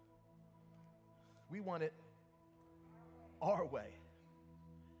 We want it our way.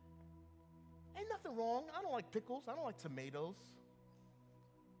 Ain't nothing wrong. I don't like pickles. I don't like tomatoes.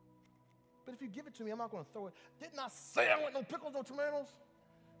 But if you give it to me, I'm not going to throw it. Didn't I say I want no pickles, no tomatoes?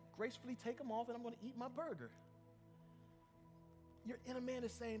 Gracefully take them off and I'm going to eat my burger. Your inner man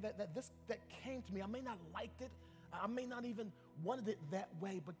is saying that came to me. I may not liked it. I may not even wanted it that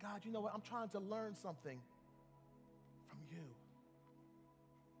way. But God, you know what? I'm trying to learn something from you.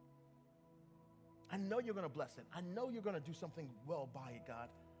 I know you're going to bless it. I know you're going to do something well by it, God.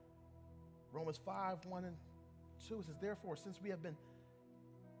 Romans 5:1 and 2 says, therefore, since we have been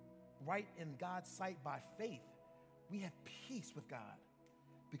right in God's sight by faith, we have peace with God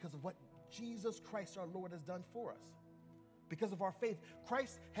because of what Jesus Christ our Lord has done for us. Because of our faith,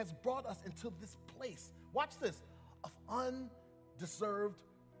 Christ has brought us into this place, watch this, of undeserved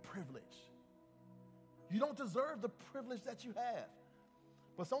privilege. You don't deserve the privilege that you have.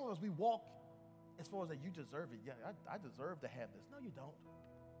 But some of us, we walk as far as that you deserve it. Yeah, I deserve to have this. No, you don't.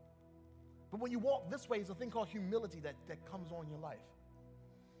 But when you walk this way, there's a thing called humility that comes on your life.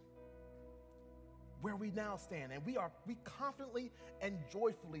 Where we now stand, and we confidently and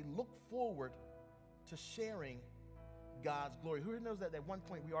joyfully look forward to sharing God's glory. Who knows that at one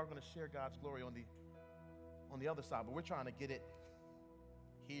point we are going to share God's glory on the other side, but we're trying to get it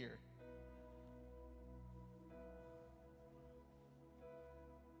here.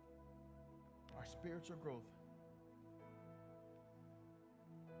 Our spiritual growth,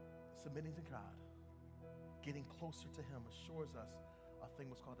 submitting to God, getting closer to Him, assures us a thing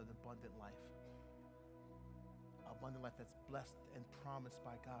what's called an abundant life. Abundant life that's blessed and promised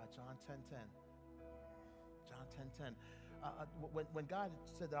by God. John 10:10. John 10:10. When God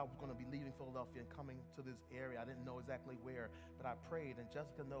said that I was going to be leaving Philadelphia and coming to this area, I didn't know exactly where, but I prayed, and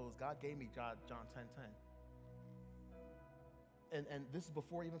Jessica knows, God gave me John 10:10. And this is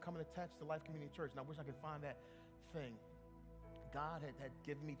before even coming attached to Life Community Church, and I wish I could find that thing. God had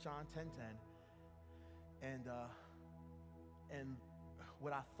given me John 10:10, and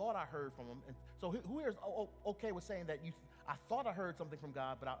what I thought I heard from Him. And so who here is okay with saying that I thought I heard something from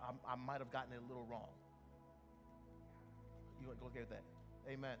God, but I might have gotten it a little wrong? You go get that?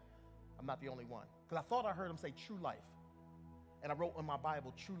 Amen. I'm not the only one. Because I thought I heard Him say true life. And I wrote in my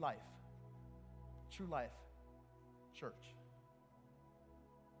Bible, true life. True life, church.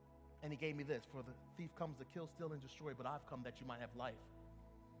 And He gave me this: for the thief comes to kill, steal, and destroy, but I've come that you might have life,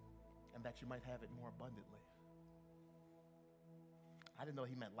 and that you might have it more abundantly. I didn't know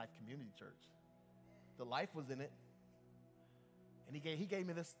He meant Life Community Church. The life was in it. And He gave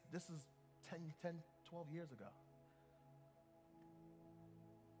me this. This is 10, 12 years ago.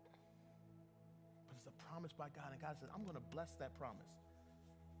 But it's a promise by God. And God said, I'm going to bless that promise.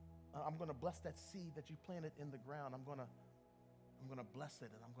 I'm going to bless that seed that you planted in the ground. I'm going to bless it,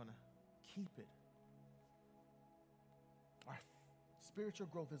 and I'm going to keep it. Our spiritual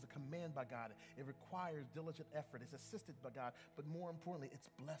growth is a command by God. It requires diligent effort. It's assisted by God, but more importantly, it's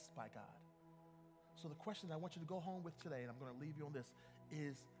blessed by God. So the question I want you to go home with today, and I'm going to leave you on this,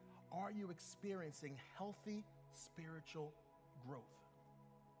 is, are you experiencing healthy spiritual growth?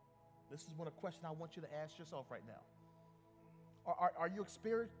 This is a question I want you to ask yourself right now. Are you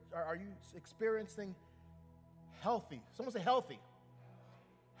experiencing healthy? Someone say healthy.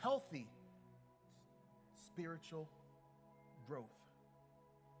 Healthy spiritual growth.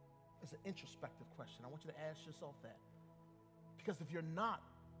 It's an introspective question. I want you to ask yourself that. Because if you're not,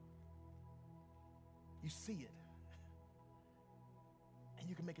 you see it. And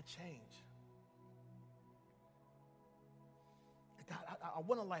you can make a change. God, I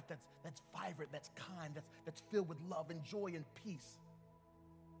want a life that's vibrant, that's kind, that's filled with love and joy and peace.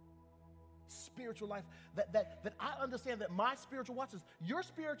 Spiritual life, that I understand that my spiritual, watch this, your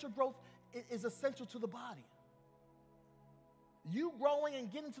spiritual growth is essential to the body. You growing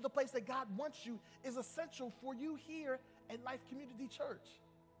and getting to the place that God wants you is essential for you here at Life Community Church.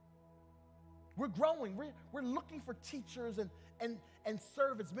 We're growing. We're looking for teachers and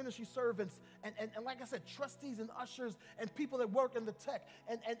servants, ministry servants, and like I said, trustees and ushers and people that work in the tech,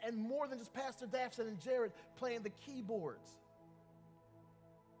 and more than just Pastor Daxton and Jared playing the keyboards.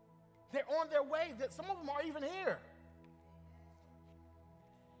 They're on their way. Some of them are even here.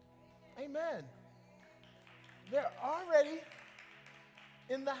 Amen. They're already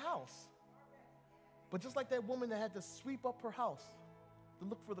in the house. But just like that woman that had to sweep up her house to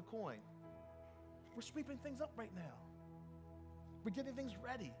look for the coin, we're sweeping things up right now. We're getting things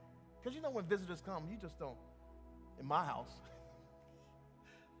ready. Because you know when visitors come, you just don't, in my house.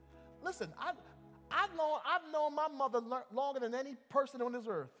 Listen, I've known my mother longer than any person on this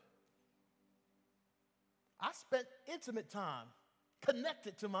earth. I spent intimate time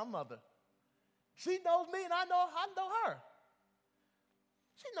connected to my mother. She knows me and I know her.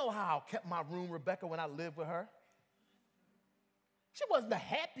 She knows how I kept my room, Rebecca, when I lived with her. She wasn't the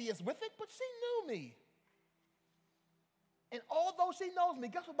happiest with it, but she knew me. And although she knows me,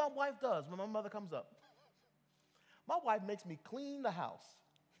 guess what my wife does when my mother comes up? My wife makes me clean the house.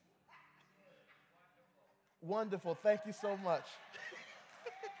 Wonderful. Thank you so much.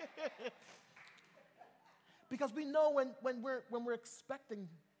 Because we know when we're expecting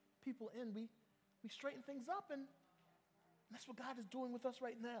people in, we straighten things up, and that's what God is doing with us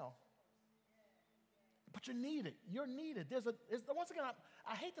right now. But you're needed. You're needed. Once again,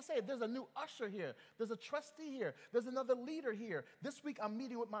 I hate to say it, there's a new usher here. There's a trustee here. There's another leader here. This week, I'm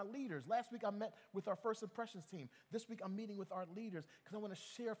meeting with my leaders. Last week, I met with our First Impressions team. This week, I'm meeting with our leaders because I want to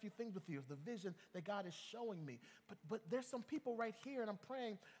share a few things with you, the vision that God is showing me. But there's some people right here, and I'm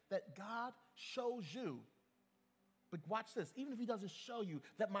praying that God shows you. But watch this. Even if He doesn't show you,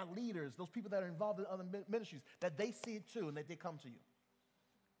 that my leaders, those people that are involved in other ministries, that they see it too, and that they come to you.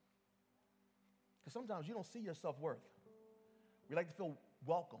 Because sometimes you don't see your self-worth. We like to feel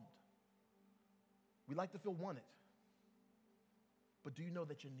welcomed. We like to feel wanted. But do you know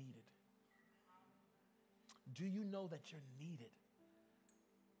that you're needed? Do you know that you're needed?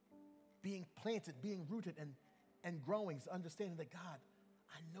 Being planted, being rooted, and growing is understanding that, God,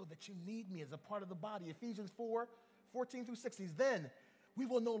 I know that you need me as a part of the body. Ephesians 4:14 through 16. Then, We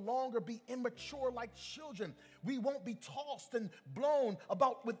will no longer be immature like children. We won't be tossed and blown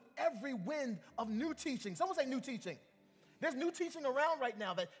about with every wind of new teaching. Someone say new teaching. There's new teaching around right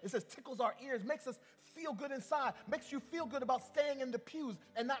now that it says tickles our ears, makes us feel good inside, makes you feel good about staying in the pews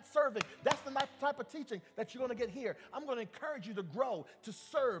and not serving. That's the type of teaching that you're going to get here. I'm going to encourage you to grow, to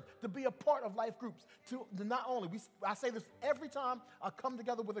serve, to be a part of life groups. To not only, I say this every time I come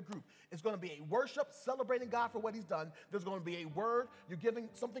together with a group, it's going to be a worship, celebrating God for what he's done. There's going to be a word, you're giving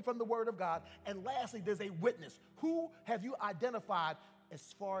something from the word of God. And lastly, there's a witness. Who have you identified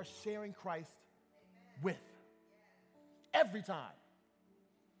as far as sharing Christ with? Every time.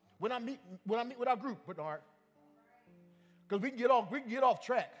 When I meet with our group, Bernard, because we can get off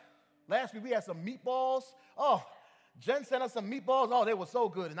track. Last week we had some meatballs. Oh, Jen sent us some meatballs. Oh, they were so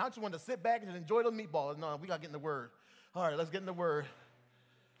good. And I just wanted to sit back and enjoy the meatballs. No, we got to get in the word. All right, let's get in the word.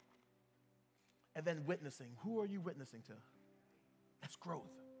 And then witnessing. Who are you witnessing to? That's growth.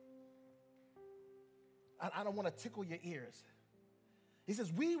 I don't want to tickle your ears. He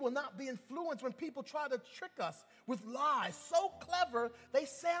says, we will not be influenced when people try to trick us with lies so clever they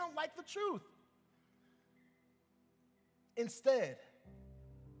sound like the truth. Instead,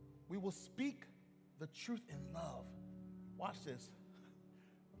 we will speak the truth in love. Watch this.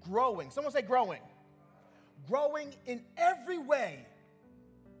 Growing. Someone say growing. Growing in every way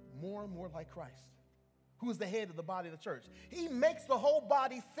more and more like Christ, who is the head of the body of the church. He makes the whole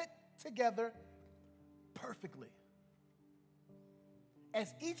body fit together perfectly.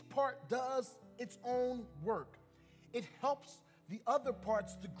 As each part does its own work, it helps the other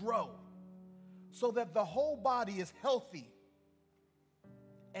parts to grow so that the whole body is healthy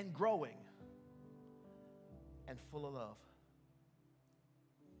and growing and full of love.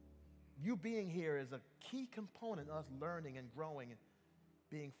 You being here is a key component of us learning and growing and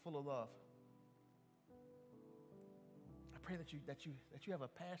being full of love. I pray that you have a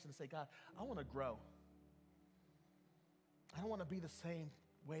passion to say, God, I want to grow. I don't want to be the same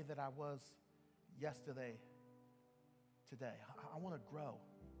way that I was yesterday, today. I want to grow.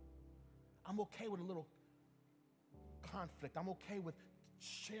 I'm okay with a little conflict. I'm okay with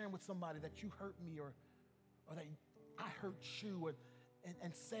sharing with somebody that you hurt me or that I hurt you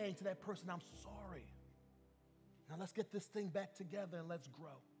and saying to that person, I'm sorry. Now let's get this thing back together and let's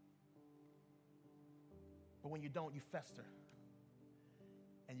grow. But when you don't, you fester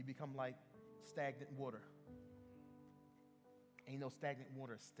and you become like stagnant water. And you know stagnant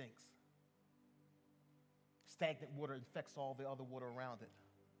water stinks. Stagnant water infects all the other water around it.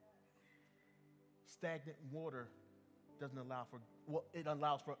 Stagnant water doesn't allow for, it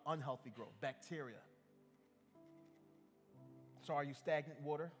allows for unhealthy growth, bacteria. So are you stagnant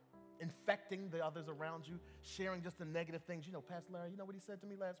water? Infecting the others around you, sharing just the negative things. You know, Pastor Larry, you know what he said to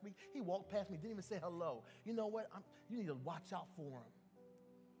me last week? He walked past me, didn't even say hello. You know what? You need to watch out for him.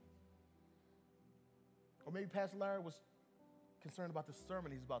 Or maybe Pastor Larry was concerned about the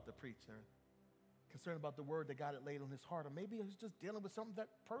sermon he's about to preach, or concerned about the word that God had laid on his heart, or maybe he's just dealing with something that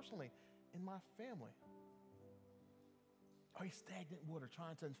personally in my family. Are you stagnant water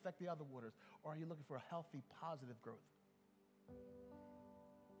trying to infect the other waters, or are you looking for a healthy, positive growth?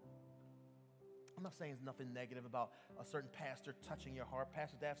 I'm not saying there's nothing negative about a certain pastor touching your heart.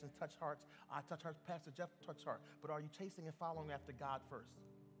 Pastor Davidson touched hearts. I touch hearts. Pastor Jeff touched heart. But are you chasing and following after God first?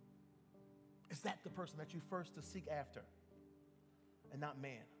 Is that the person that you first to seek after? And not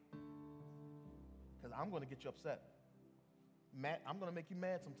man. Because I'm going to get you upset. I'm going to make you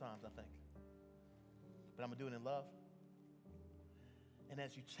mad sometimes, I think. But I'm going to do it in love. And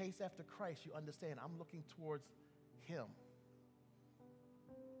as you chase after Christ, you understand I'm looking towards him.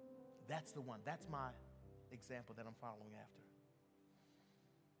 That's the one. That's my example that I'm following after.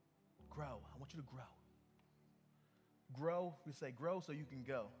 Grow. I want you to grow. Grow, we say grow so you can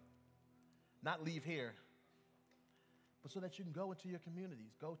go. Not leave here. But so that you can go into your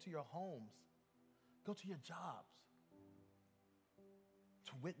communities, go to your homes, go to your jobs,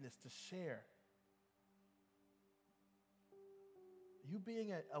 to witness, to share. You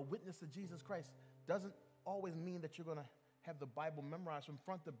being a witness to Jesus Christ doesn't always mean that you're going to have the Bible memorized from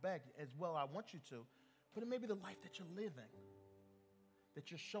front to back as well. I want you to, but it may be the life that you're living,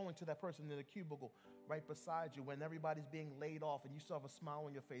 that you're showing to that person in the cubicle right beside you when everybody's being laid off and you still have a smile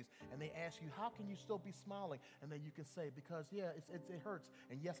on your face and they ask you, how can you still be smiling? And then you can say, because yeah, it hurts.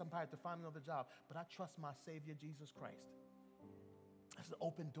 And yes, I'm probably have to find another job, but I trust my Savior, Jesus Christ. That's an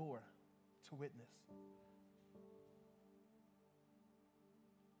open door to witness.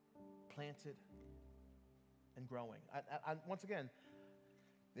 Planted and growing. I once again,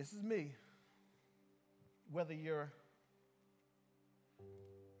 this is me. Whether you're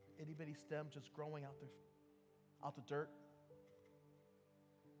itty bitty stem just growing out the dirt,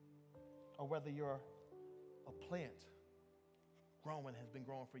 or whether you're a plant growing, has been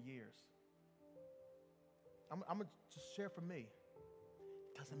growing for years. I'm going to just share for me.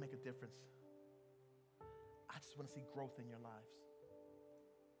 It doesn't make a difference. I just want to see growth in your lives.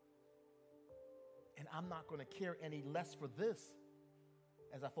 And I'm not going to care any less for this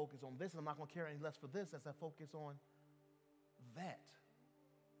as I focus on this, and I'm not going to care any less for this as I focus on that.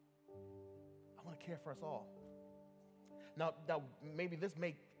 I want to care for us all. Now, maybe this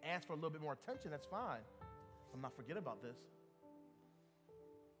may ask for a little bit more attention. That's fine. I'm not forget about this.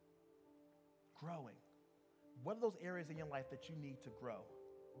 Growing. What are those areas in your life that you need to grow?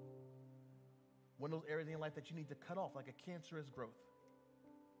 What are those areas in your life that you need to cut off, like a cancerous growth,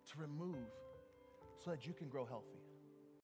 to remove so that you can grow healthy?